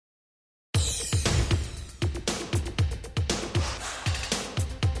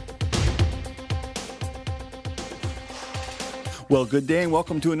Well, good day and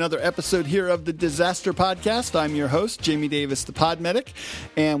welcome to another episode here of the Disaster Podcast. I'm your host, Jamie Davis, the Pod Medic,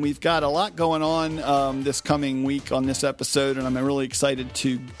 and we've got a lot going on this coming week on this episode, and I'm really excited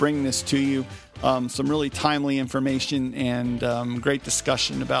to bring this to you. Some really timely information and great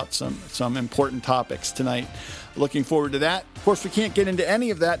discussion about some important topics tonight. Looking forward to that. Of course, we can't get into any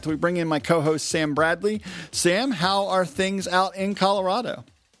of that until we bring in my co-host, Sam Bradley. Sam, how are things out in Colorado?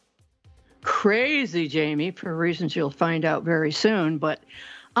 Crazy, Jamie, for reasons you'll find out very soon. But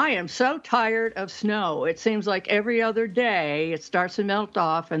I am so tired of snow. It seems like every other day it starts to melt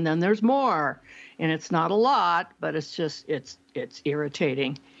off and then there's more. And it's not a lot, but it's just, it's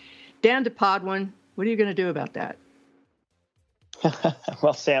irritating. Dan DePodwin, what are you going to do about that?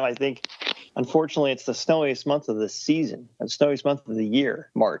 Well, Sam, I think, unfortunately, it's the snowiest month of the season, the snowiest month of the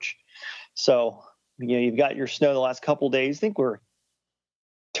year, March. So, you've got your snow the last couple of days. I think we're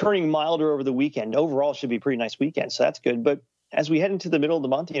turning milder over the weekend. Overall, it should be a pretty nice weekend, so that's good. But as we head into the middle of the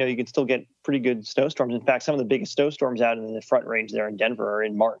month, you can still get pretty good snowstorms. In fact, some of the biggest snowstorms out in the Front Range there in Denver are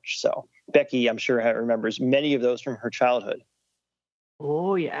in March. So Becky, I'm sure, remembers many of those from her childhood.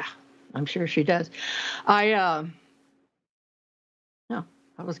 Oh, yeah. I'm sure she does. I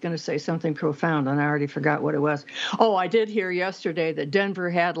was going to say something profound, and I already forgot what it was. Oh, I did hear yesterday that Denver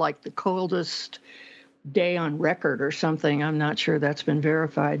had like the coldest day on record or something. I'm not sure that's been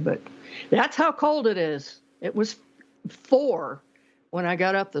verified, but that's how cold it is. It was 4 when I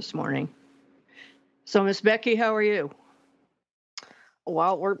got up this morning. So, Miss Becky, how are you?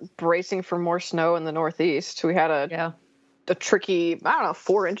 Well, we're bracing for more snow in the Northeast. We had a tricky,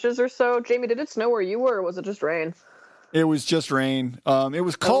 4 inches or so. Jamie, did it snow where you were, or was it just rain? It was just rain. It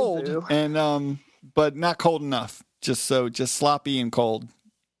was cold, and but not cold enough. Just sloppy and cold.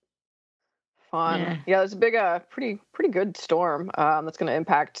 Fun. Yeah, there's a big, pretty good storm that's going to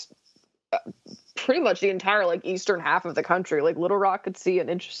impact pretty much the entire eastern half of the country. Little Rock could see an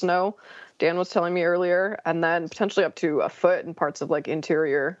inch of snow, Dan was telling me earlier, and then potentially up to a foot in parts of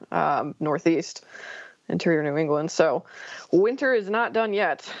interior Northeast, interior New England. So winter is not done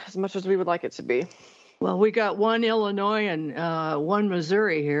yet, as much as we would like it to be. Well, we got one Illinois and one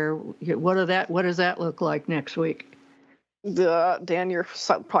Missouri here. What does that look like next week? Dan, you're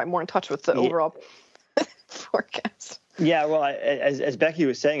probably more in touch with the overall forecast. Yeah, well, as Becky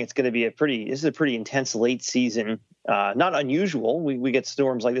was saying, it's going to be this is a pretty intense late season. Not unusual. We get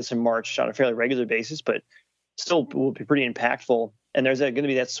storms like this in March on a fairly regular basis, but still will be pretty impactful. And there's going to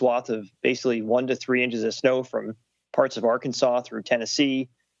be that swath of basically 1 to 3 inches of snow from parts of Arkansas through Tennessee.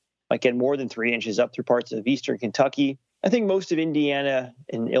 Might get more than 3 inches up through parts of eastern Kentucky. I think most of Indiana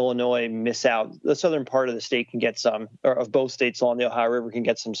and Illinois miss out. The southern part of the state can get some, or of both states along the Ohio River can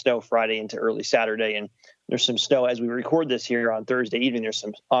get some snow Friday into early Saturday. And there's some snow as we record this here on Thursday evening. There's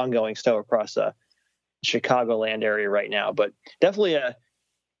some ongoing snow across the Chicagoland area right now. But definitely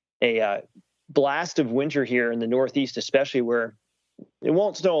a blast of winter here in the Northeast, especially where it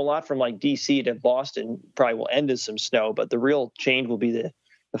won't snow a lot from D.C. to Boston. Probably will end in some snow, but the real change will be the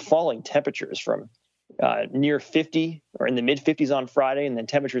falling temperatures from near 50 or in the mid 50s on Friday, and then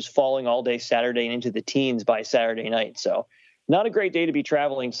temperatures falling all day Saturday and into the teens by Saturday night. So not a great day to be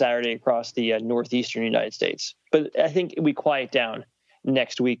traveling Saturday across the northeastern United States. But I think we quiet down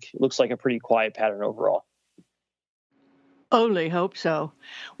next week. It looks like a pretty quiet pattern overall. Only hope so.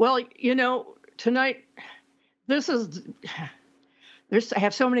 Well, tonight, I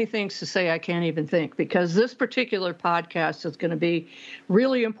have so many things to say I can't even think, because this particular podcast is going to be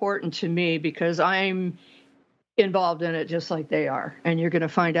really important to me because I'm involved in it just like they are, and you're going to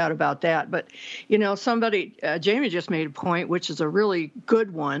find out about that. But, Jamie just made a point, which is a really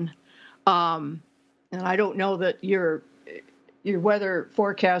good one, and I don't know that your weather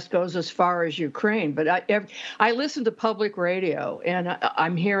forecast goes as far as Ukraine, but I listen to public radio, and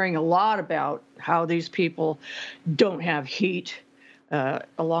I'm hearing a lot about how these people don't have heat,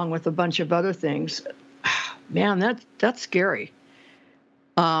 along with a bunch of other things. Man, that's scary.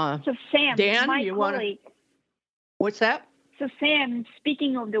 So Sam, Dan, my colleague. What's that? So Sam,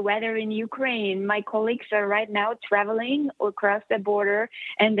 speaking of the weather in Ukraine, my colleagues are right now traveling across the border,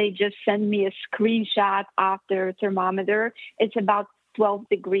 and they just sent me a screenshot of their thermometer. It's about 12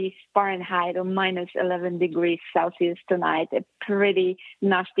 degrees Fahrenheit or minus 11 degrees Celsius tonight. A pretty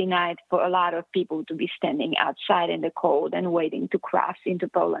nasty night for a lot of people to be standing outside in the cold and waiting to cross into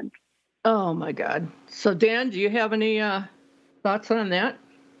Poland. Oh, my God. So, Dan, do you have any thoughts on that?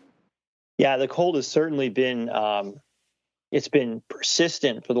 Yeah, the cold has certainly been it's been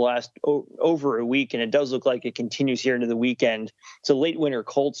persistent for the last over a week, and it does look like it continues here into the weekend. It's a late winter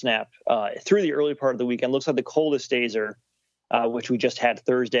cold snap through the early part of the weekend. Looks like the coldest days are which we just had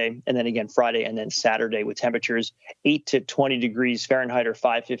Thursday, and then again Friday, and then Saturday with temperatures 8 to 20 degrees Fahrenheit or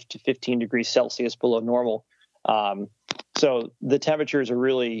 5 to 15 degrees Celsius below normal. So the temperatures are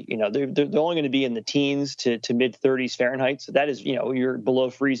really, they're only going to be in the teens to mid 30s Fahrenheit. So that is, you're below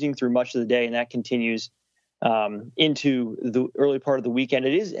freezing through much of the day, and that continues into the early part of the weekend.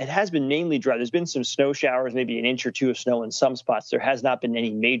 It has been mainly dry. There's been some snow showers, maybe an inch or two of snow in some spots. There has not been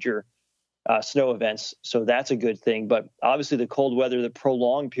any major snow events, so that's a good thing. But obviously the cold weather, the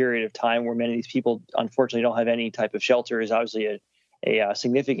prolonged period of time where many of these people unfortunately don't have any type of shelter is obviously a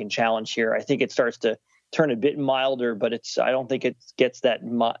significant challenge here. I think it starts to turn a bit milder, but I don't think it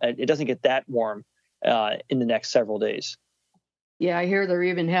doesn't get that warm in the next several days. Yeah, I hear they're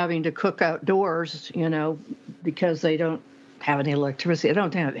even having to cook outdoors, because they don't have any electricity. They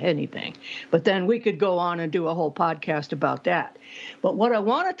don't have anything. But then we could go on and do a whole podcast about that. But what I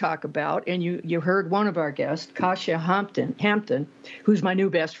want to talk about, and you heard one of our guests, Kasia Hampton, who's my new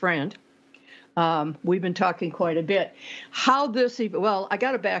best friend. We've been talking quite a bit. How this, I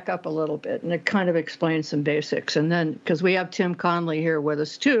got to back up a little bit and kind of explain some basics. And then, because we have Tim Conley here with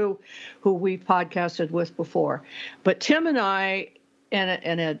us too, who we've podcasted with before. But Tim and I,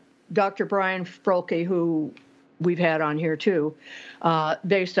 and Dr. Brian Frolke, who we've had on here too,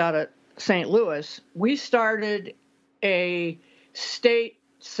 based out of St. Louis, we started a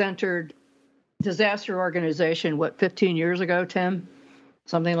state-centered disaster organization, 15 years ago, Tim?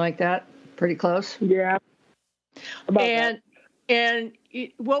 Something like that? Pretty close. Yeah. And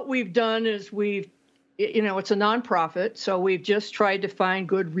what we've done is it's a nonprofit, so we've just tried to find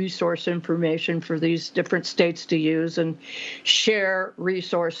good resource information for these different states to use and share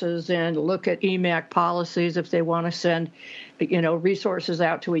resources and look at EMAC policies if they want to send, resources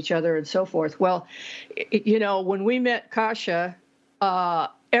out to each other and so forth. Well, when we met Kasia,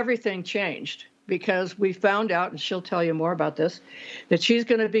 everything changed. Because we found out, and she'll tell you more about this, that she's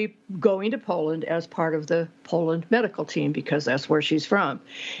going to be going to Poland as part of the Poland medical team because that's where she's from.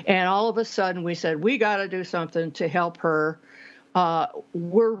 And all of a sudden we said, we got to do something to help her.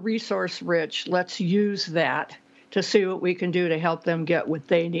 We're resource rich. Let's use that to see what we can do to help them get what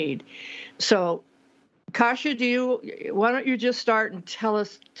they need. So, Kasia, why don't you just start and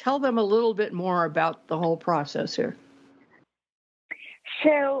tell them a little bit more about the whole process here?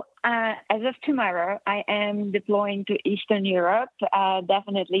 So, as of tomorrow, I am deploying to Eastern Europe,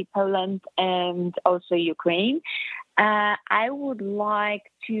 definitely Poland and also Ukraine. I would like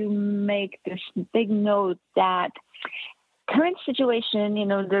to make this big note that current situation,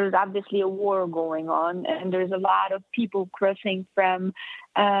 there's obviously a war going on, and there's a lot of people crossing from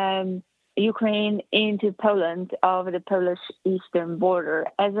Ukraine into Poland over the Polish eastern border.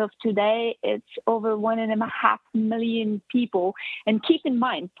 As of today, it's over 1.5 million people. And keep in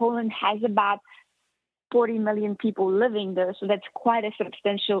mind, Poland has about 40 million people living there, so that's quite a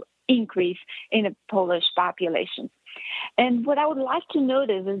substantial increase in the Polish population. And what I would like to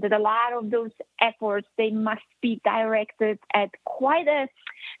notice is that a lot of those efforts, they must be directed at quite a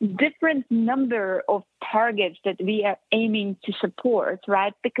different number of targets that we are aiming to support,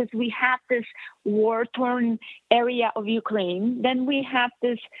 right? Because we have this war-torn area of Ukraine, then we have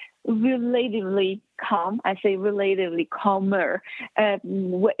this relatively calm, I say relatively calmer,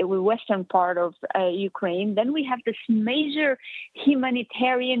 western part of Ukraine. Then we have this major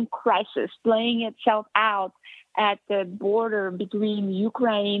humanitarian crisis playing itself out at the border between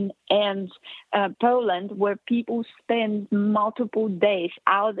Ukraine and Poland, where people spend multiple days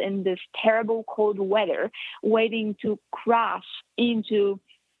out in this terrible cold weather waiting to cross into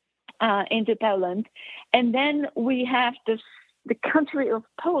Poland. And then we have the country of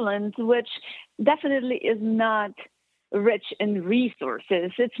Poland, which definitely is not rich in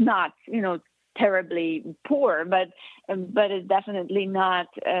resources. It's not, terribly poor, but it's definitely not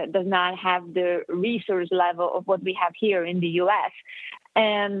does not have the resource level of what we have here in the U.S.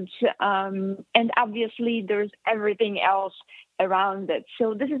 And obviously there's everything else around it.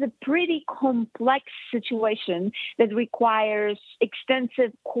 So this is a pretty complex situation that requires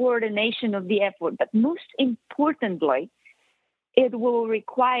extensive coordination of the effort. But most importantly, it will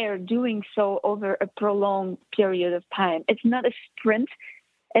require doing so over a prolonged period of time. It's not a sprint.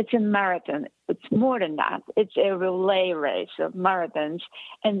 It's a marathon. It's more than that. It's a relay race of marathons.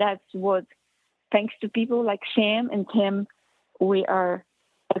 And that's what, thanks to people like Sam and Tim, we are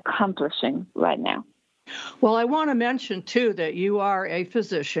accomplishing right now. Well, I want to mention, too, that you are a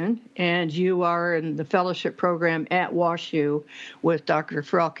physician and you are in the fellowship program at WashU with Dr.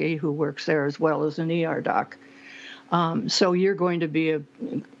 Frolke, who works there as well as an ER doc. So you're going to be a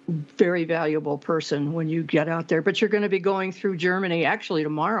very valuable person when you get out there. But you're going to be going through Germany actually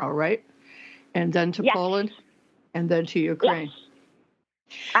tomorrow, right? And then to Poland? and then to Ukraine.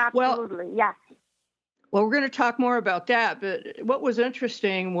 Yes. Absolutely, yes. Well, we're going to talk more about that. But what was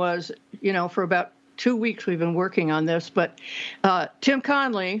interesting was, for about 2 weeks we've been working on this, but Tim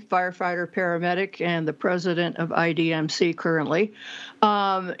Conley, firefighter, paramedic, and the president of IDMC currently,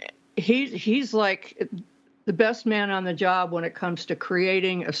 he's like the best man on the job when it comes to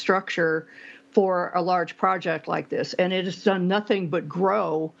creating a structure for a large project like this. And it has done nothing but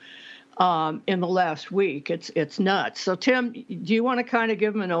grow in the last week. It's nuts. So, Tim, do you want to kind of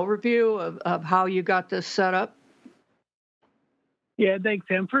give them an overview of how you got this set up? Yeah, thanks,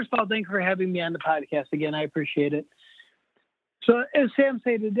 Sam. First of all, thanks for having me on the podcast again. I appreciate it. So, as Sam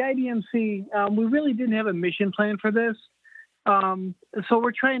said, at IDMC, we really didn't have a mission plan for this. So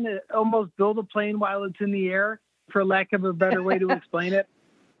we're trying to almost build a plane while it's in the air, for lack of a better way to explain it.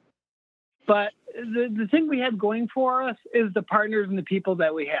 But the thing we have going for us is the partners and the people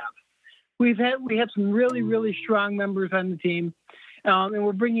that we have. We have some really, really strong members on the team, and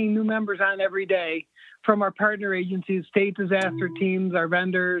we're bringing new members on every day from our partner agencies, state disaster teams, our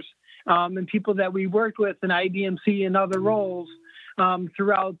vendors, and people that we worked with in IDMC and other roles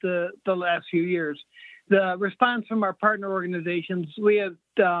throughout the last few years. The response from our partner organizations has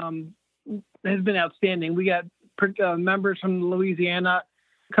been outstanding. We got members from Louisiana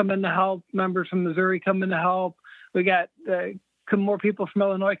come in to help, members from Missouri come in to help. We got more people from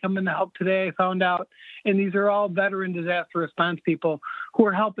Illinois come in to help today, I found out. And these are all veteran disaster response people who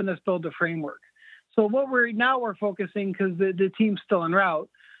are helping us build the framework. So we're focusing, because the team's still en route,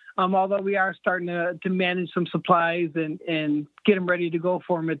 although we are starting to manage some supplies and get them ready to go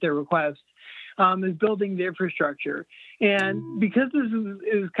for them at their request, is building the infrastructure. And because this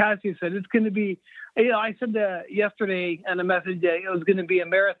is, as Kasia said, it's going to be, I said yesterday on a message that it was going to be a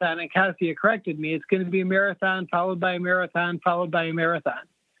marathon, and Kasia corrected me. It's going to be a marathon, followed by a marathon, followed by a marathon.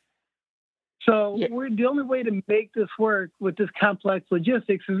 So the only way to make this work with this complex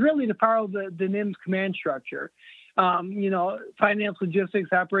logistics is really to follow the NIMS command structure. Finance,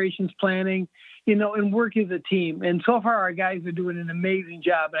 logistics, operations planning, and work as a team. And so far, our guys are doing an amazing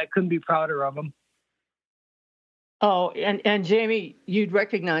job, and I couldn't be prouder of them. Oh, and Jamie, you'd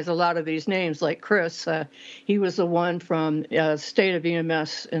recognize a lot of these names, like Chris. He was the one from State of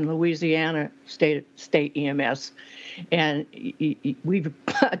EMS in Louisiana, State EMS. And we've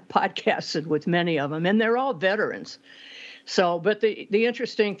podcasted with many of them, and they're all veterans. So, but the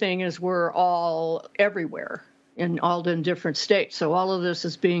interesting thing is we're all everywhere, all in different states. So all of this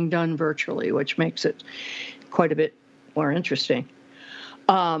is being done virtually, which makes it quite a bit more interesting.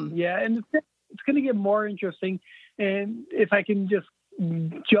 And it's going to get more interesting. And if I can just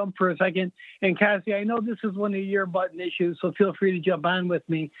jump for a second, and Cassie, I know this is one of your button issues, so feel free to jump on with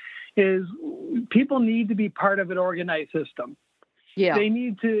me, is people need to be part of an organized system. Yeah. They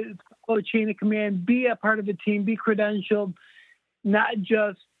need to follow a chain of command, be a part of a team, be credentialed, not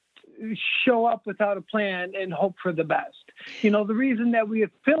just show up without a plan and hope for the best. The reason that we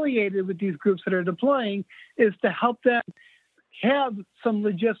affiliated with these groups that are deploying is to help them have some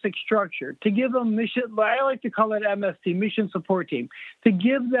logistic structure, to give them mission, I like to call it MST, mission support team, to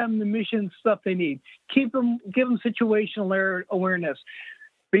give them the mission stuff they need, give them situational awareness,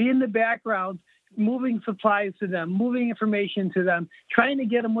 be in the background, moving supplies to them, moving information to them, trying to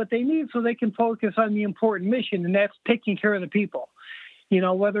get them what they need so they can focus on the important mission, and that's taking care of the people.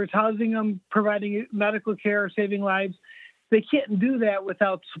 Whether it's housing them, providing medical care, saving lives, they can't do that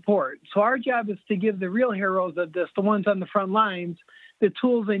without support. So our job is to give the real heroes of this, the ones on the front lines, the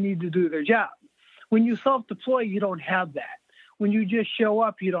tools they need to do their job. When you self-deploy, you don't have that. When you just show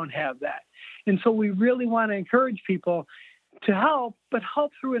up, you don't have that. And so we really want to encourage people to help, but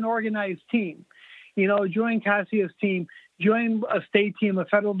help through an organized team. Join Kasia's team, join a state team, a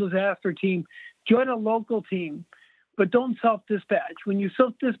federal disaster team, join a local team, but don't self-dispatch. When you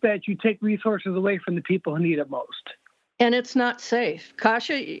self-dispatch, you take resources away from the people who need it most. And it's not safe.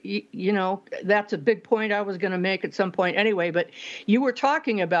 Kasia, that's a big point I was going to make at some point anyway, but you were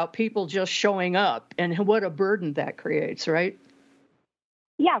talking about people just showing up and what a burden that creates, right?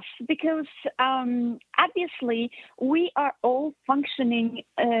 Yes, because obviously we are all functioning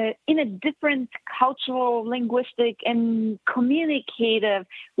in a different cultural, linguistic, and communicative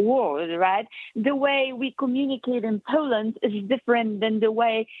world, right? The way we communicate in Poland is different than the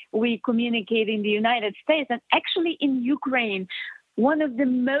way we communicate in the United States. And actually in Ukraine, one of the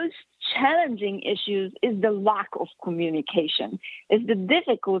most challenging issues is the lack of communication, is the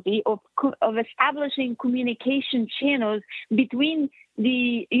difficulty of establishing communication channels between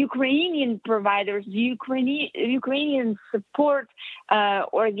the Ukrainian providers, the Ukrainian support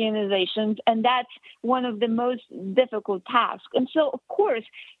organizations, and that's one of the most difficult tasks. And so, of course,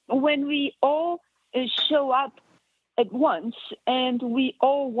 when we all show up at once and we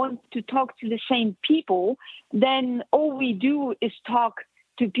all want to talk to the same people, then all we do is talk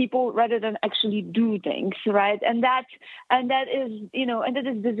to people rather than actually do things, right? And that is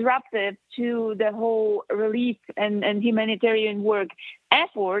disruptive to the whole relief and humanitarian work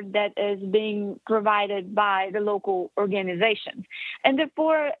effort that is being provided by the local organizations. And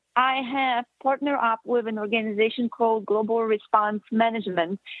therefore, I have partnered up with an organization called Global Response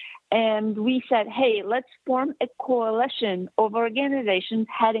Management. And we said, hey, let's form a coalition of organizations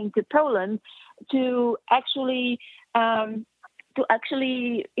heading to Poland to actually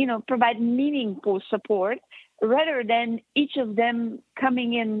provide meaningful support rather than each of them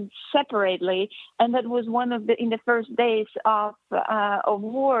coming in separately. And that was in the first days of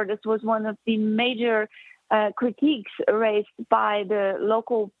war, this was one of the major critiques raised by the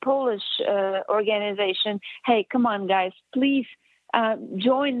local Polish organization. Hey, come on, guys, please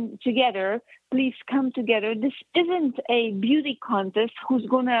join together. Please come together. This isn't a beauty contest who's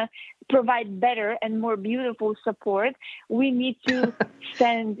going to provide better and more beautiful support. We need to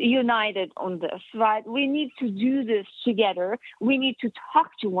stand united on this, right? We need to do this together. We need to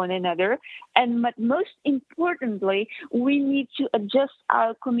talk to one another. And most importantly, we need to adjust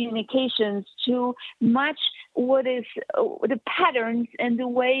our communications to match what is the patterns and the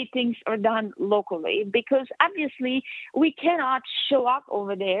way things are done locally. Because obviously we cannot show up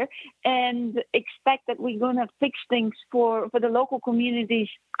over there and expect that we're going to fix things for the local communities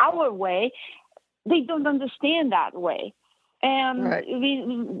our way. They don't understand that way. And right.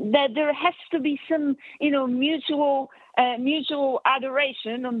 That there has to be some, mutual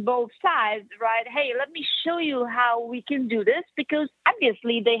adoration on both sides, right? Hey, let me show you how we can do this, because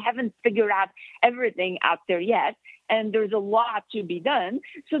obviously they haven't figured out everything out there yet, and there's a lot to be done.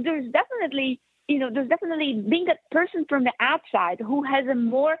 So there's definitely being that person from the outside who has a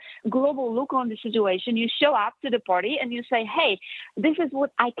more global look on the situation. You show up to the party and you say, hey, this is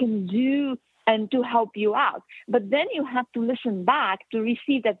what I can do and to help you out. But then you have to listen back to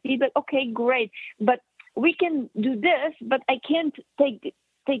receive that feedback. Okay, great, but we can do this, but I can't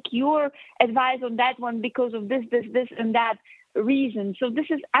take your advice on that one because of this, and that reason. So this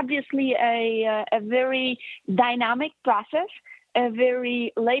is obviously a very dynamic process, a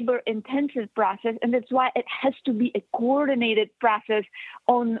very labor-intensive process, and that's why it has to be a coordinated process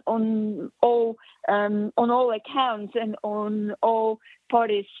on all accounts and on all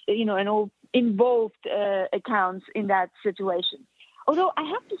parties, and all involved accounts in that situation. Although I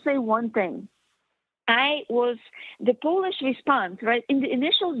have to say one thing. The Polish response, right, in the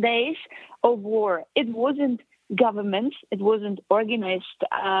initial days of war, it wasn't governments, it wasn't organized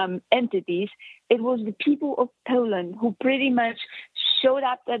entities, it was the people of Poland who pretty much showed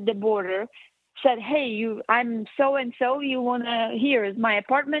up at the border, said, hey, I'm so-and-so, here is my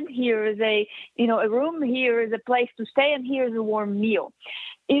apartment, here is a room, here is a place to stay, and here is a warm meal.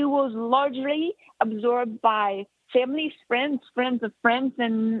 It was largely absorbed by families, friends of friends,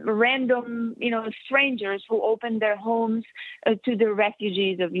 and random, strangers who opened their homes to the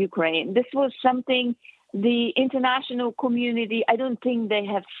refugees of Ukraine. This was something the international community, I don't think they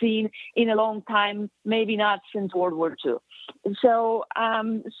have seen in a long time, maybe not since World War II. So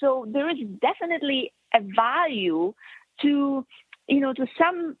there is definitely a value to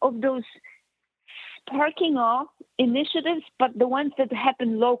some of those sparking off initiatives, but the ones that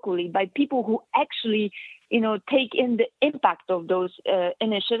happen locally by people who actually, take in the impact of those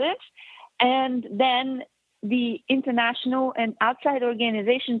initiatives, and then the international and outside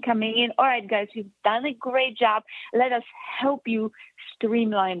organization coming in. All right, guys, you've done a great job. Let us help you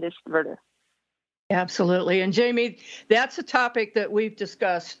streamline this further. Absolutely. And Jamie, that's a topic that we've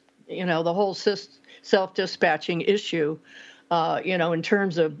discussed, the whole self-dispatching issue, in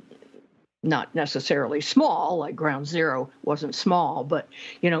terms of not necessarily small, like Ground Zero wasn't small, but,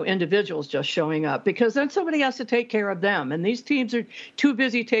 individuals just showing up, because then somebody has to take care of them. And these teams are too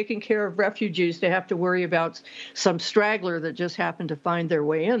busy taking care of refugees to have to worry about some straggler that just happened to find their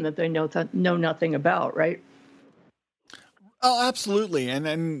way in that they know nothing about, right? Oh, absolutely.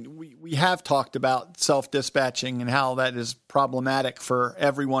 And we have talked about self-dispatching and how that is problematic for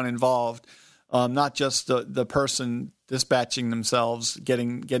everyone involved, not just the person dispatching themselves,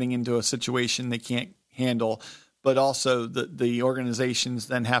 getting into a situation they can't handle, but also the organizations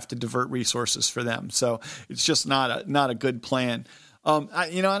then have to divert resources for them. So it's just not a good plan. And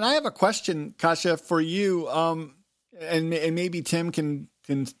I have a question, Kasia, for you, and maybe Tim can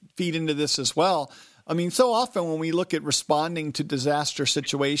feed into this as well. I mean, so often when we look at responding to disaster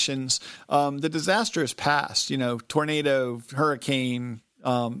situations, the disaster is past, tornado, hurricane,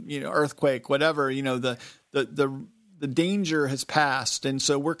 earthquake, whatever, the danger has passed. And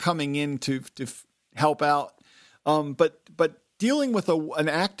so we're coming in to help out But dealing with an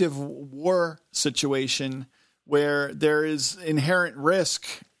active war situation where there is inherent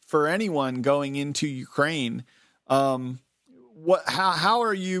risk for anyone going into Ukraine, how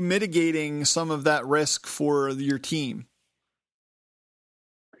are you mitigating some of that risk for your team?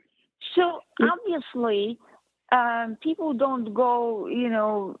 So obviously, people don't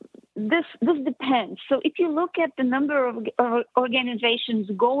go, this depends. So if you look at the number of organizations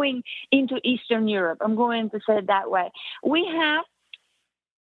going into Eastern Europe, I'm going to say it that way, we have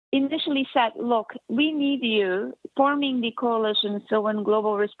initially said, look, we need you forming the coalition. So when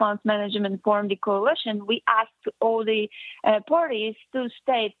Global Response Management formed the coalition, we asked all the parties to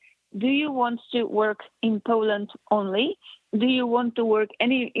state, do you want to work in Poland only? Do you want to work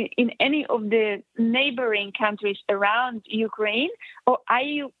in any of the neighboring countries around Ukraine, or are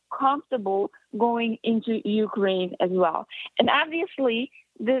you comfortable going into Ukraine as well? And obviously,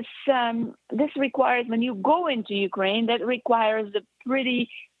 this requires, when you go into Ukraine, that requires a pretty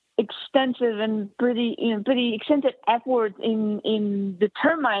extensive and pretty extensive effort in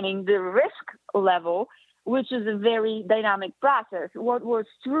determining the risk level, which is a very dynamic process. What was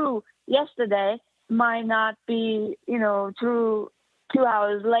true yesterday might not be, true 2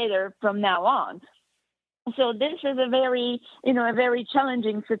 hours later from now on. So this is a very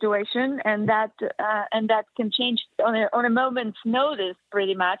challenging situation, and that can change on a moment's notice,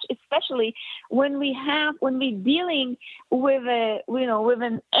 pretty much. Especially when we're dealing with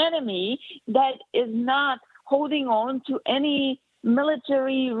an enemy that is not holding on to any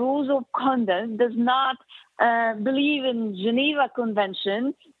military rules of conduct, does not believe in Geneva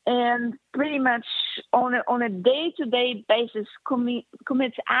Convention, and pretty much on a day-to-day basis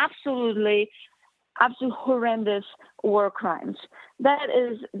commits absolutely horrendous war crimes. That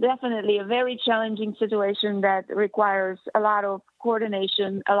is definitely a very challenging situation that requires a lot of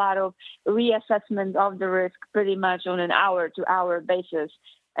coordination, a lot of reassessment of the risk, pretty much on an hour-to-hour basis.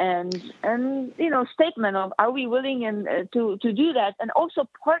 And statement of, are we willing to do that, and also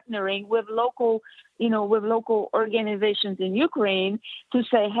partnering with local organizations in Ukraine to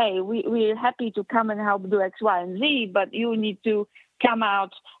say, hey, we're happy to come and help do X, Y, and Z, but you need to come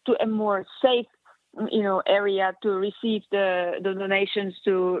out to a more safe area to receive the donations,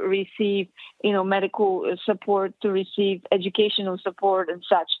 to receive medical support, to receive educational support and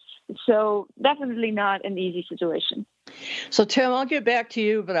such. So definitely not an easy situation. So Tim, I'll get back to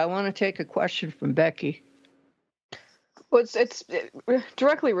you, but I want to take a question from Becky. Well, it's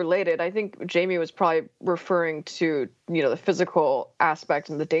directly related. I think Jamie was probably referring to, the physical aspect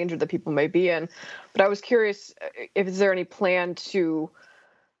and the danger that people may be in. But I was curious, is there any plan to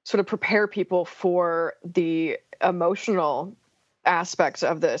sort of prepare people for the emotional aspects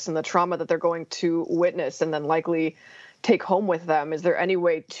of this and the trauma that they're going to witness and then likely take home with them? Is there any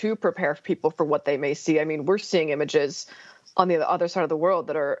way to prepare people for what they may see? I mean, we're seeing images on the other side of the world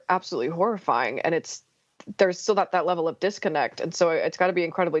that are absolutely horrifying, and there's still that level of disconnect. And so it's got to be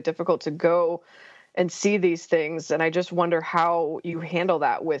incredibly difficult to go and see these things. And I just wonder how you handle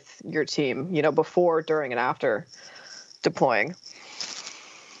that with your team, before, during, and after deploying.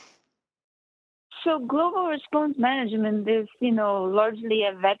 So Global Response Management is, largely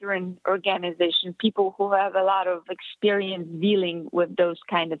a veteran organization, people who have a lot of experience dealing with those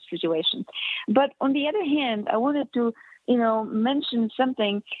kind of situations. But on the other hand, I wanted to, mention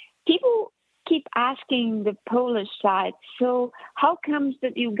something. People keep asking the Polish side, so how comes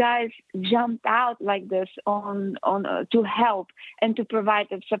that you guys jumped out like this on to help and to provide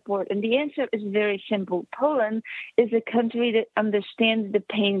the support? And the answer is very simple. Poland is a country that understands the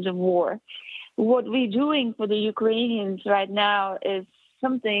pains of war. What we're doing for the Ukrainians right now is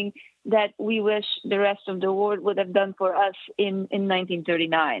something that we wish the rest of the world would have done for us in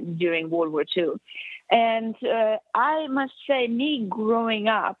 1939 during World War II. And I must say, me growing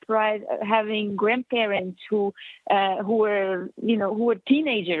up, right, having grandparents who were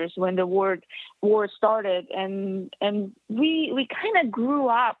teenagers when the war started, and we kind of grew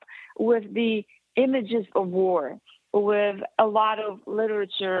up with the images of war, with a lot of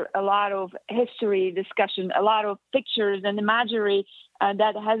literature, a lot of history discussion, a lot of pictures and imagery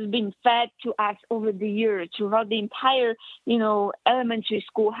that has been fed to us over the years, throughout the entire, elementary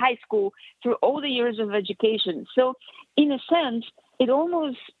school, high school, through all the years of education. So in a sense, it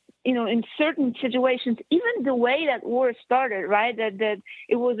almost, in certain situations, even the way that war started, right, that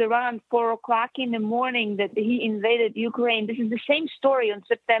it was around 4:00 in the morning that he invaded Ukraine. This is the same story on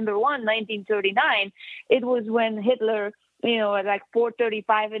September 1, 1939. It was when Hitler, at like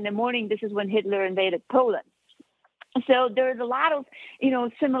 4:35 in the morning, this is when Hitler invaded Poland. So there's a lot of,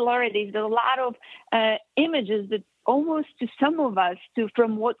 similarities. There's a lot of images that almost to some of us,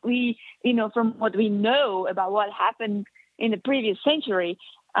 from what we know about what happened in the previous century,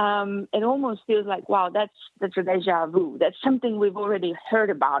 it almost feels like, wow, that's a deja vu. That's something we've already heard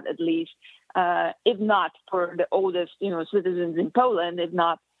about, at least, if not for the oldest, citizens in Poland, if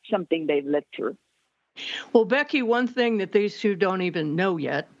not something they've lived through. Well, Becky, one thing that these two don't even know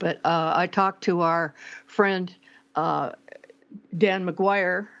yet, but I talked to our friend Dan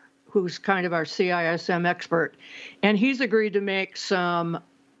McGuire, who's kind of our CISM expert, and he's agreed to make some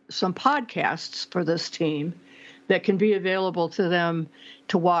podcasts for this team that can be available to them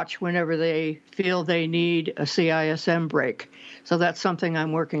to watch whenever they feel they need a CISM break. So that's something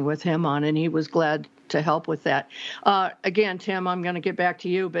I'm working with him on, and he was glad to help with that. Again, Tim, I'm going to get back to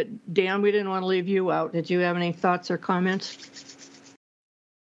you, but Dan, we didn't want to leave you out. Did you have any thoughts or comments?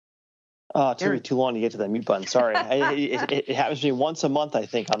 It took me too long to get to that mute button. Sorry. It happens to me once a month, I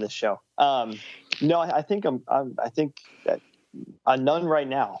think, on this show. No, I think I think that none right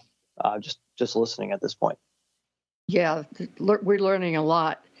now. Just listening at this point. Yeah, we're learning a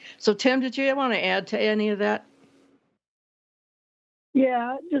lot. So, Tim, did you want to add to any of that?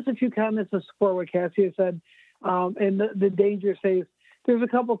 Yeah, just a few comments to support what Cassia said, and the danger phase. There's a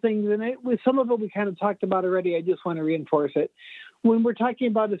couple things, and with some of it we kind of talked about already. I just want to reinforce it. When we're talking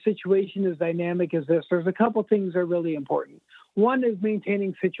about a situation as dynamic as this, there's a couple things that are really important. One is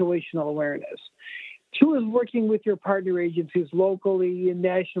maintaining situational awareness. Two is working with your partner agencies locally and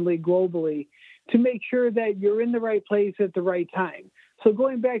nationally, globally, to make sure that you're in the right place at the right time. So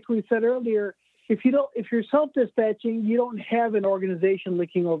going back to what we said earlier, if you're self-dispatching, you don't have an organization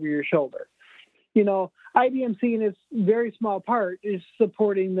looking over your shoulder. IDMC in its very small part is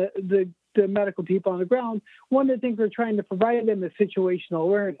supporting the medical people on the ground. One of the things we're trying to provide them is situational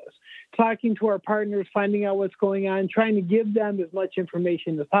awareness, talking to our partners, finding out what's going on, trying to give them as much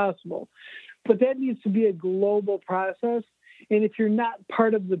information as possible. But that needs to be a global process. And if you're not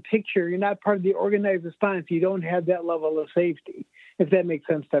part of the picture, you're not part of the organized response, you don't have that level of safety, if that makes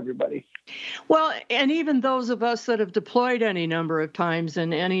sense to everybody. Well, and even those of us that have deployed any number of times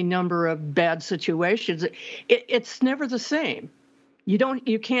in any number of bad situations, it's never the same.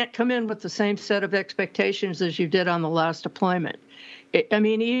 You can't come in with the same set of expectations as you did on the last deployment.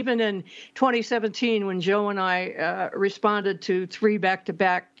 Even in 2017, when Joe and I responded to 3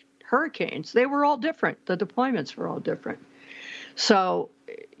 back-to-back hurricanes, they were all different. The deployments were all different. So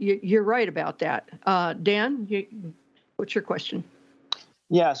you're right about that. Dan, what's your question?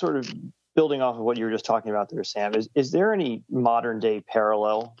 Yeah, sort of building off of what you were just talking about there, Sam, is there any modern day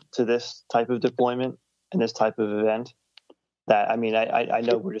parallel to this type of deployment and this type of event? That, I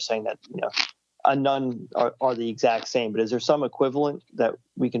know we're just saying that, none are the exact same, but is there some equivalent that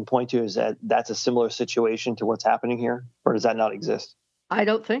we can point to? Is that's a similar situation to what's happening here, or does that not exist? I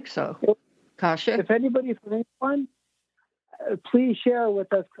don't think so. Kasha? If anybody's learning one, please share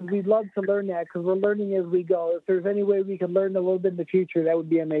with us, because we'd love to learn that, because we're learning as we go. If there's any way we can learn a little bit in the future, that would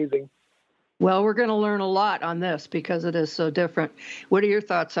be amazing. Well, we're going to learn a lot on this because it is so different. What are your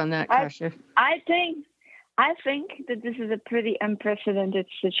thoughts on that, Kasha? I think that this is a pretty unprecedented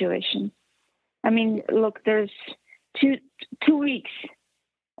situation. Look, there's two weeks.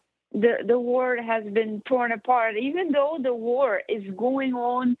 The war has been torn apart, even though the war is going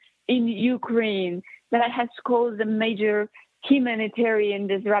on in Ukraine. That has caused a major humanitarian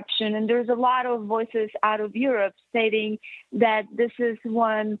disruption. And there's a lot of voices out of Europe stating that this is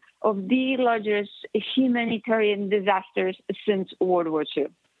one of the largest humanitarian disasters since World War II.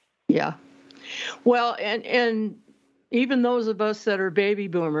 Yeah. Well, and even those of us that are baby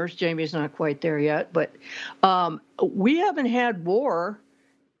boomers, Jamie's not quite there yet, but we haven't had war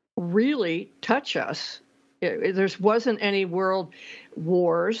really touch us. There wasn't any world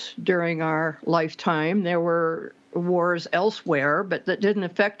wars during our lifetime. There were wars elsewhere, but that didn't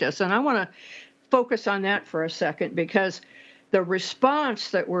affect us. And I want to focus on that for a second, because the response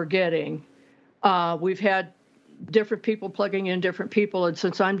that we're getting, we've had different people plugging in different people. And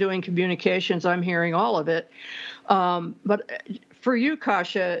since I'm doing communications, I'm hearing all of it. But for you,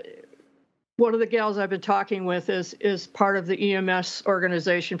 Kasha, one of the gals I've been talking with is part of the EMS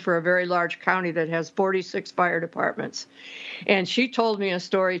organization for a very large county that has 46 fire departments. And she told me a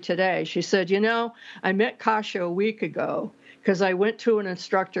story today. She said, I met Kasha a week ago because I went to an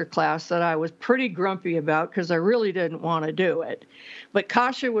instructor class that I was pretty grumpy about because I really didn't want to do it. But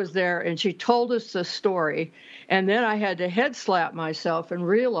Kasha was there and she told us the story. And then I had to head slap myself and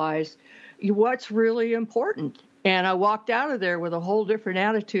realize what's really important. And I walked out of there with a whole different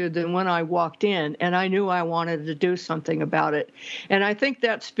attitude than when I walked in, and I knew I wanted to do something about it. And I think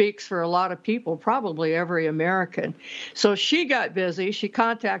that speaks for a lot of people, probably every American. So she got busy. She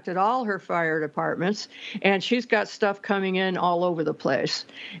contacted all her fire departments, and she's got stuff coming in all over the place.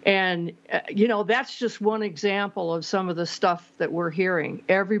 And, that's just one example of some of the stuff that we're hearing.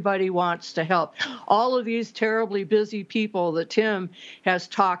 Everybody wants to help. All of these terribly busy people that Tim has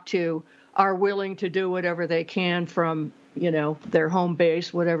talked to are willing to do whatever they can from, their home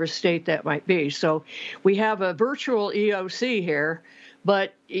base, whatever state that might be. So we have a virtual EOC here,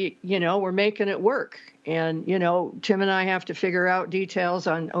 but, we're making it work. And, Tim and I have to figure out details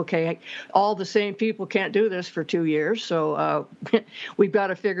on, okay, all the same people can't do this for 2 years. So we've got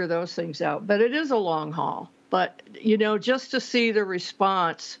to figure those things out. But it is a long haul. But, just to see the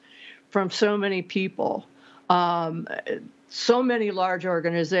response from so many people, so many large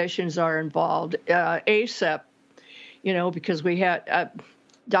organizations are involved. ACEP, because we had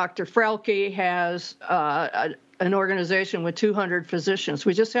Dr. Frelke has an organization with 200 physicians.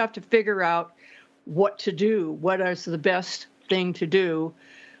 We just have to figure out what to do, what is the best thing to do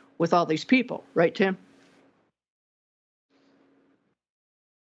with all these people. Right, Tim?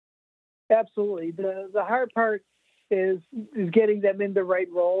 Absolutely. The hard part is getting them in the right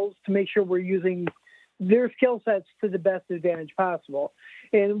roles to make sure we're using their skill sets to the best advantage possible.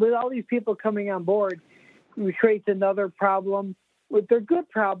 And with all these people coming on board, we create another problem. They're good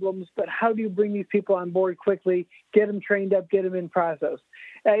problems, but how do you bring these people on board quickly, get them trained up, get them in process?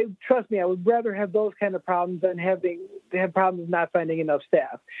 Trust me, I would rather have those kind of problems than have problems not finding enough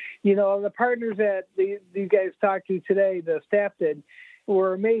staff. The partners that these guys talked to today, the staff did,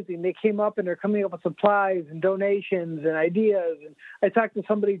 were amazing. They came up and they're coming up with supplies and donations and ideas. And I talked to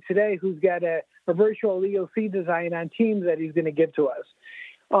somebody today who's got a virtual EOC design on Teams that he's going to give to us.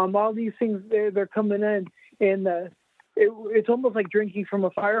 All these things, they're coming in, and it's almost like drinking from a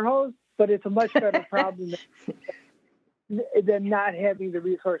fire hose, but it's a much better problem than not having the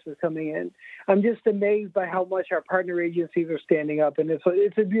resources coming in. I'm just amazed by how much our partner agencies are standing up, and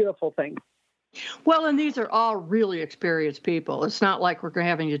it's a beautiful thing. Well, and these are all really experienced people. It's not like we're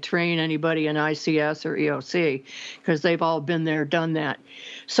having to train anybody in ICS or EOC because they've all been there, done that.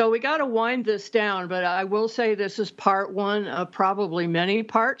 So we got to wind this down, but I will say this is part one of probably many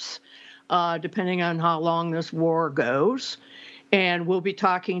parts, depending on how long this war goes. And we'll be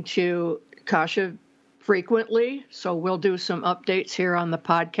talking to Kasia frequently, so we'll do some updates here on the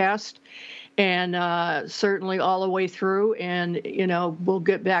podcast. And certainly all the way through. And, we'll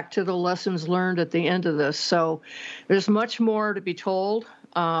get back to the lessons learned at the end of this. So there's much more to be told.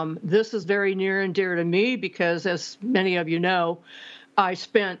 This is very near and dear to me because, as many of you know, I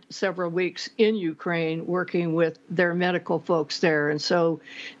spent several weeks in Ukraine working with their medical folks there. And so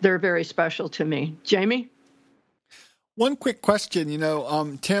they're very special to me. Jamie? One quick question,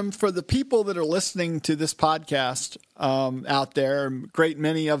 Tim, for the people that are listening to this podcast out there, a great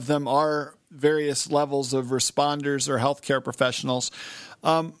many of them are various levels of responders or healthcare professionals.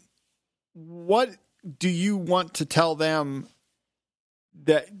 What do you want to tell them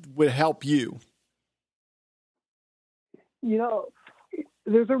that would help you?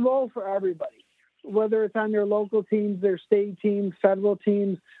 There's a role for everybody, whether it's on their local teams, their state teams, federal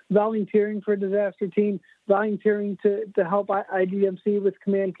teams, volunteering for a disaster team, volunteering to help IDMC with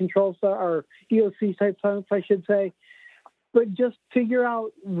command control or EOC type stuff, I should say. But just figure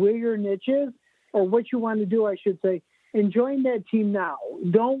out where your niche is or what you want to do, I should say, and join that team now.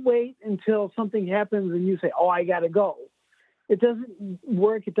 Don't wait until something happens and you say, oh, I got to go. It doesn't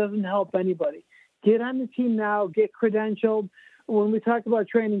work. It doesn't help anybody. Get on the team now. Get credentialed. When we talk about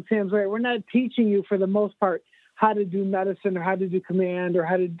training, Sam's right. We're not teaching you, for the most part, how to do medicine or how to do command or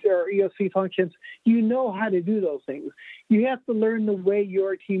or EOC functions. You know how to do those things. You have to learn the way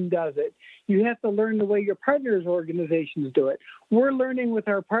your team does it. You have to learn the way your partners' organizations do it. We're learning with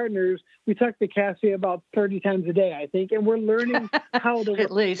our partners. We talk to Cassie about 30 times a day, I think, and we're learning how to work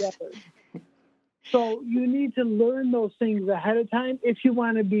at least together. So you need to learn those things ahead of time if you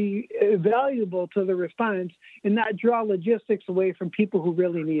want to be valuable to the response and not draw logistics away from people who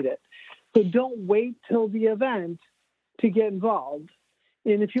really need it. So don't wait till the event to get involved.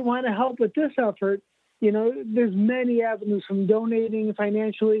 And if you want to help with this effort, there's many avenues, from donating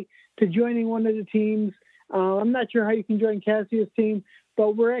financially to joining one of the teams. I'm not sure how you can join Cassia's team,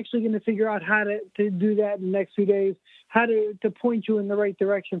 but we're actually going to figure out how to do that in the next few days, how to point you in the right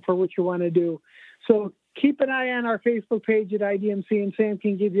direction for what you want to do. So keep an eye on our Facebook page at IDMC, and Sam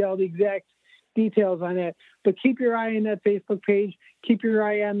can give you all the exact details on that. But keep your eye on that Facebook page. Keep your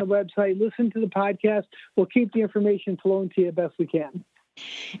eye on the website. Listen to the podcast. We'll keep the information flowing to you best we can.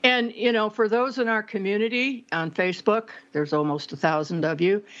 And, for those in our community on Facebook, there's almost 1,000 of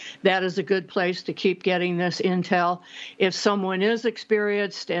you. That is a good place to keep getting this intel. If someone is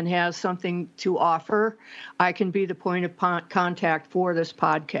experienced and has something to offer, I can be the point of contact for this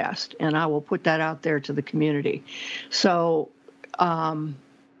podcast, and I will put that out there to the community. So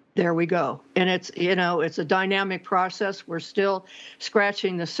there we go. And it's a dynamic process. We're still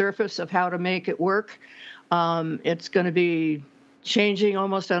scratching the surface of how to make it work. It's going to be changing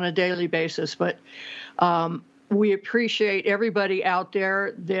almost on a daily basis, but we appreciate everybody out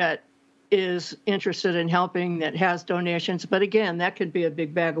there that is interested in helping, that has donations. But again, that could be a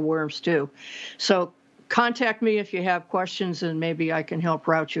big bag of worms too. So contact me if you have questions, and maybe I can help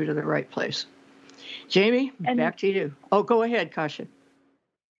route you to the right place. Jamie, back to you. Oh, go ahead, Kasia.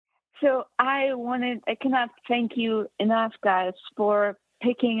 So I cannot thank you enough, guys, for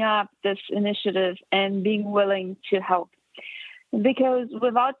picking up this initiative and being willing to help. Because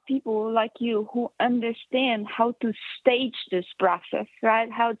without people like you who understand how to stage this process, right?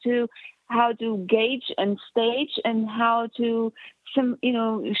 How to gauge and stage, and how to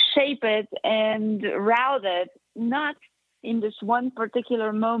shape it and route it, not in this one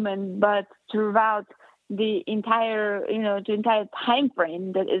particular moment, but throughout the entire time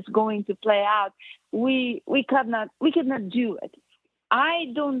frame that is going to play out, we could not do it.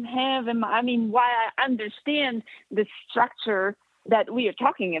 I don't have, while I understand the structure that we are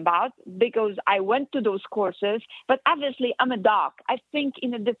talking about, because I went to those courses, but obviously I'm a doc. I think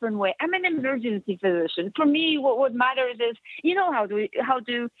in a different way. I'm an emergency physician. For me, what matters is, how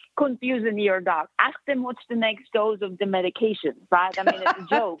to confuse an ER doc. Ask them what's the next dose of the medication, right? It's a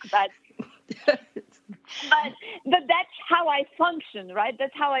joke, but that's how I function, right?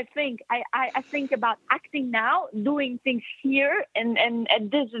 That's how I think. I think about acting now, doing things here, and at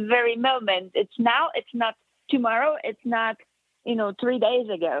this very moment. It's now, it's not tomorrow, it's not 3 days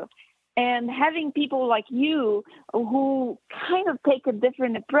ago. And having people like you who kind of take a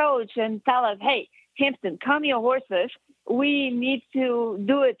different approach and tell us, hey, Hampton, calm your horses, we need to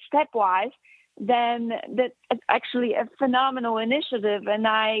do it stepwise, then that's actually a phenomenal initiative. And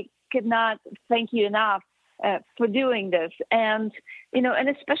I could not thank you enough for doing this. And, and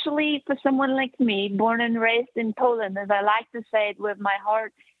especially for someone like me, born and raised in Poland, as I like to say it with my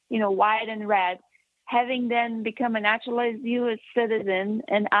heart, white and red, having then become a naturalized U.S. citizen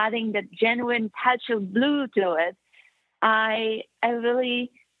and adding that genuine touch of blue to it, I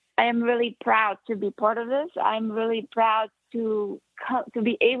am really proud to be part of this. I'm really proud to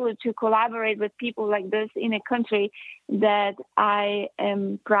be able to collaborate with people like this in a country that I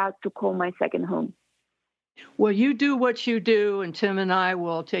am proud to call my second home. Well, you do what you do, and Tim and I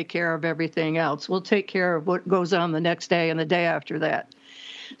will take care of everything else. We'll take care of what goes on the next day and the day after that.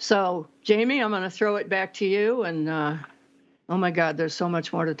 So, Jamie, I'm going to throw it back to you. And, oh, my God, there's so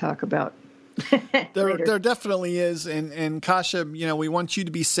much more to talk about. There definitely is. And Kasia, we want you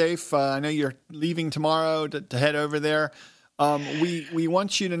to be safe. I know you're leaving tomorrow to head over there. We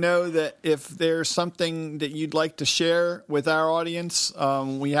want you to know that if there's something that you'd like to share with our audience,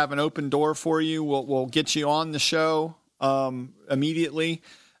 we have an open door for you. We'll get you on the show immediately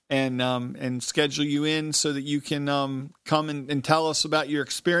and schedule you in so that you can come and tell us about your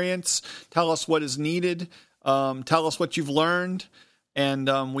experience, tell us what is needed, tell us what you've learned.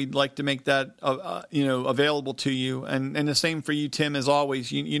 And we'd like to make that, available to you. And the same for you, Tim, as always.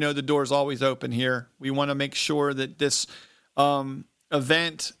 The door's always open here. We want to make sure that this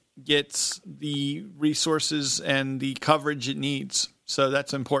event gets the resources and the coverage it needs. So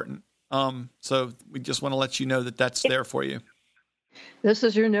that's important. So we just want to let you know that that's there for you. This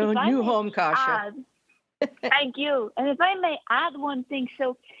is your new home, Kasia. Thank you. And if I may add one thing.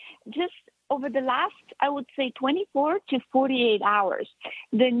 So just over the last, I would say, 24 to 48 hours,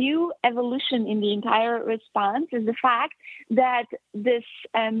 the new evolution in the entire response is the fact that this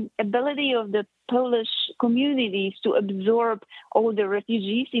ability of the Polish communities to absorb all the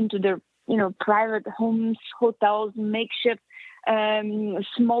refugees into their, private homes, hotels, makeshift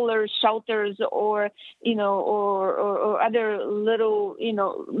smaller shelters, or other little,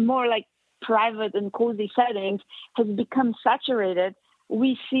 more like private and cozy settings, has become saturated.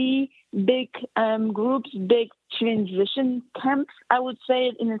 We see big groups, big transition camps, I would say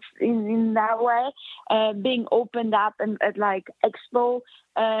it in that way, being opened up at like expo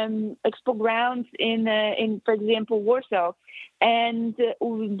grounds in, for example, Warsaw. And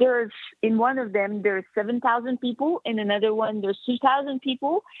there's in one of them there's 7,000 people, in another one there's 2,000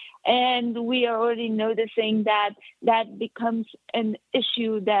 people, and we are already noticing that becomes an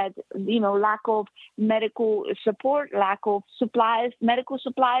issue. That lack of medical support, lack of supplies, medical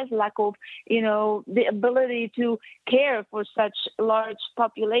supplies, lack of the ability to care for such large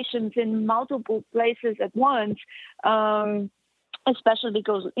populations in multiple places at once. Especially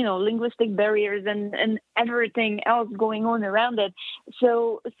because, linguistic barriers and everything else going on around it.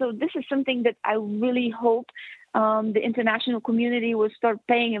 So this is something that I really hope the international community will start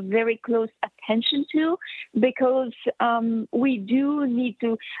paying a very close attention to, because we do need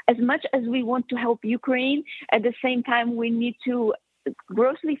to, as much as we want to help Ukraine, at the same time, we need to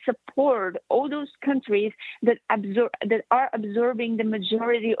grossly support all those countries that are absorbing the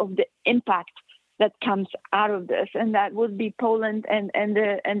majority of the impact that comes out of this, and that would be Poland and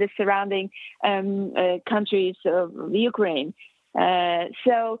the surrounding countries of Ukraine.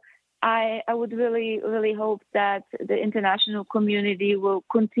 So I would really hope that the international community will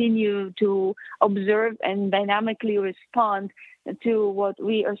continue to observe and dynamically respond to what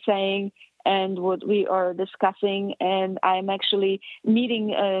we are saying and what we are discussing. And I'm actually meeting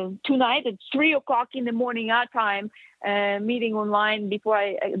tonight at 3:00 in the morning our time, meeting online before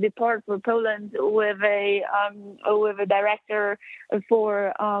I depart for Poland with a director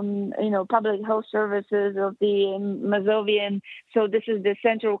for public health services of the Mazovian. So this is the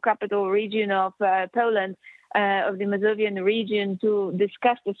central capital region of Poland. Of the Mazovian region, to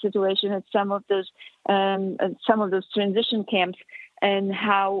discuss the situation at some of those transition camps and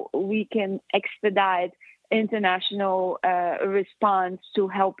how we can expedite international response to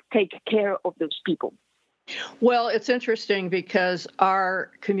help take care of those people. Well, it's interesting because our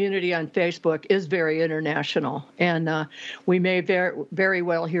community on Facebook is very international, and we may very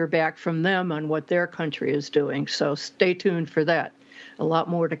well hear back from them on what their country is doing. So stay tuned for that. A lot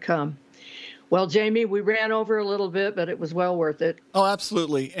more to come. Well, Jamie, we ran over a little bit, but it was well worth it. Oh,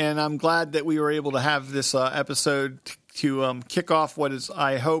 absolutely. And I'm glad that we were able to have this episode to kick off what is,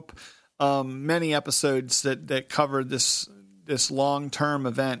 I hope, many episodes that cover this long-term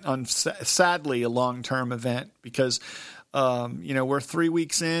event, sadly a long-term event, because, we're 3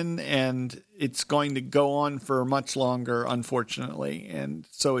 weeks in and it's going to go on for much longer, unfortunately. And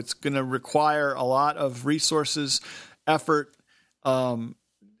so it's going to require a lot of resources, effort,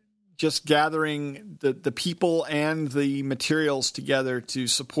 just gathering the people and the materials together to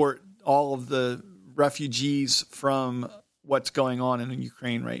support all of the refugees from what's going on in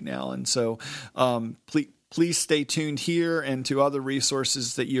Ukraine right now. And so please stay tuned here and to other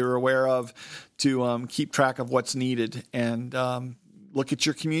resources that you're aware of to keep track of what's needed, and look at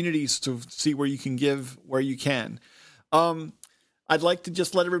your communities to see where you can give where you can. I'd like to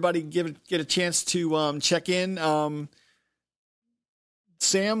just let everybody get a chance to check in.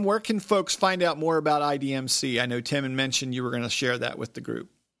 Sam, where can folks find out more about IDMC? I know Tim had mentioned you were going to share that with the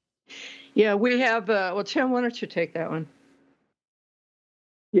group. Yeah, we have, Tim, why don't you take that one?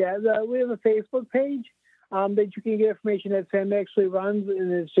 Yeah, we have a Facebook page that you can get information that Sam actually runs,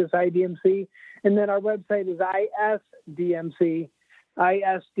 and it's just IDMC. And then our website is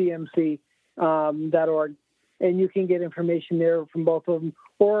isdmc.org. And you can get information there from both of them.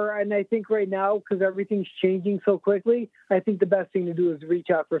 And I think right now, because everything's changing so quickly, I think the best thing to do is reach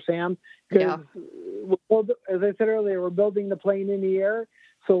out for Sam. Because, as I said earlier, we're building the plane in the air.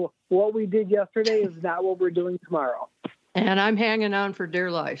 So what we did yesterday is not what we're doing tomorrow. And I'm hanging on for dear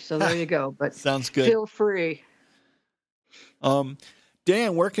life. So there you go. But sounds good. Feel free.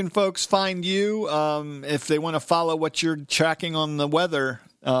 Dan, where can folks find you if they want to follow what you're tracking on the weather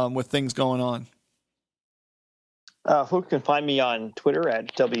with things going on? Folks can find me on Twitter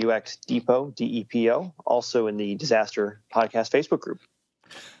at WXDepo, DEPO, also in the Disaster Podcast Facebook group.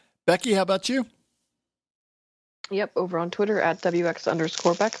 Becky, how about you? Yep, over on Twitter at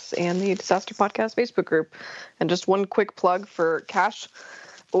WX_Bex and the Disaster Podcast Facebook group. And just one quick plug for cash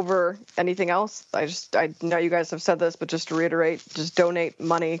over anything else. I know you guys have said this, but just to reiterate, just donate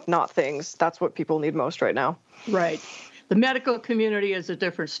money, not things. That's what people need most right now. Right. The medical community is a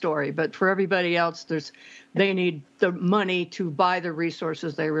different story, but for everybody else, they need the money to buy the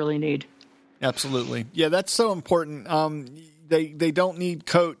resources they really need. Absolutely. Yeah, that's so important. They don't need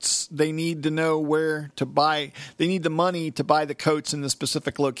coats. They need to know where to buy. They need the money to buy the coats in the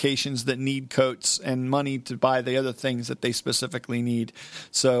specific locations that need coats, and money to buy the other things that they specifically need.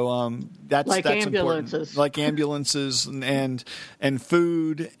 So that's ambulances. Important. Like ambulances and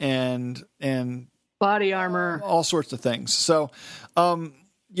food and body armor, all sorts of things. So,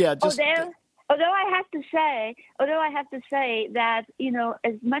 just. Although I have to say that,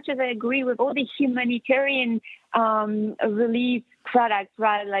 as much as I agree with all the humanitarian relief products,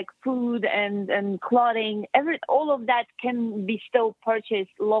 right, like food and clothing, all of that can be still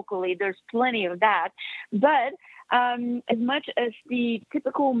purchased locally. There's plenty of that. But as much as the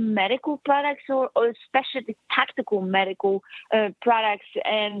typical medical products or especially tactical medical products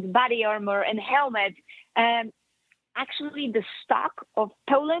and body armor and helmets, actually, the stock of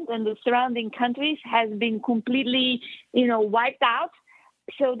Poland and the surrounding countries has been completely, wiped out.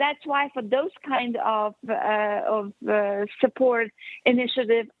 So that's why for those kind of support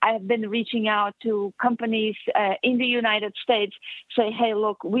initiative, I've been reaching out to companies in the United States, say, hey,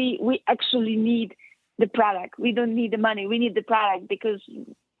 look, we actually need the product. We don't need the money. We need the product, because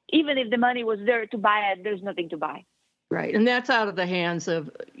even if the money was there to buy it, there's nothing to buy. Right. And that's out of the hands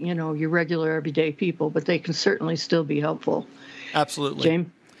of, your regular everyday people, but they can certainly still be helpful. Absolutely. James?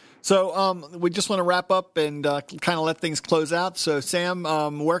 So we just want to wrap up and kind of let things close out. So, Sam,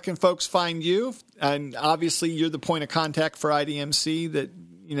 where can folks find you? And obviously, you're the point of contact for IDMC that,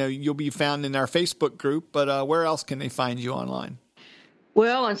 you'll be found in our Facebook group. But where else can they find you online?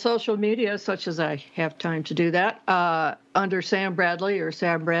 Well, on social media, such as I have time to do that, under Sam Bradley or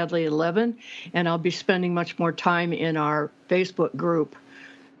Sam Bradley 11, and I'll be spending much more time in our Facebook group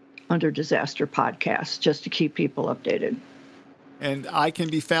under Disaster Podcast, just to keep people updated. And I can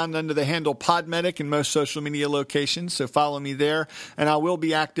be found under the handle Podmedic in most social media locations, so follow me there. And I will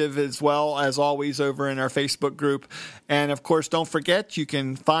be active as well, as always, over in our Facebook group. And, of course, don't forget, you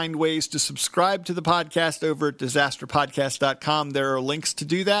can find ways to subscribe to the podcast over at disasterpodcast.com. There are links to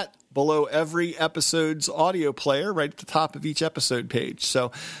do that below every episode's audio player right at the top of each episode page.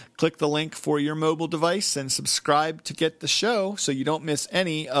 So click the link for your mobile device and subscribe to get the show so you don't miss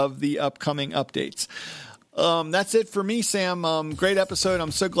any of the upcoming updates. That's it for me, Sam. Great episode.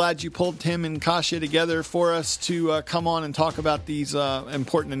 I'm so glad you pulled Tim and Kasia together for us to come on and talk about these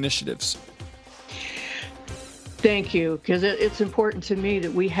important initiatives. Thank you, because it's important to me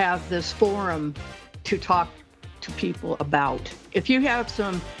that we have this forum to talk to people about. If you have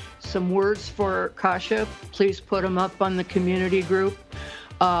some words for Kasia, please put them up on the community group.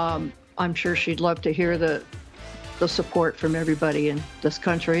 I'm sure she'd love to hear the support from everybody in this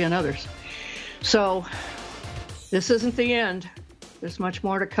country and others. So this isn't the end. There's much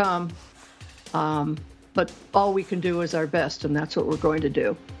more to come. But all we can do is our best, and that's what we're going to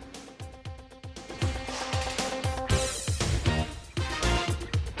do.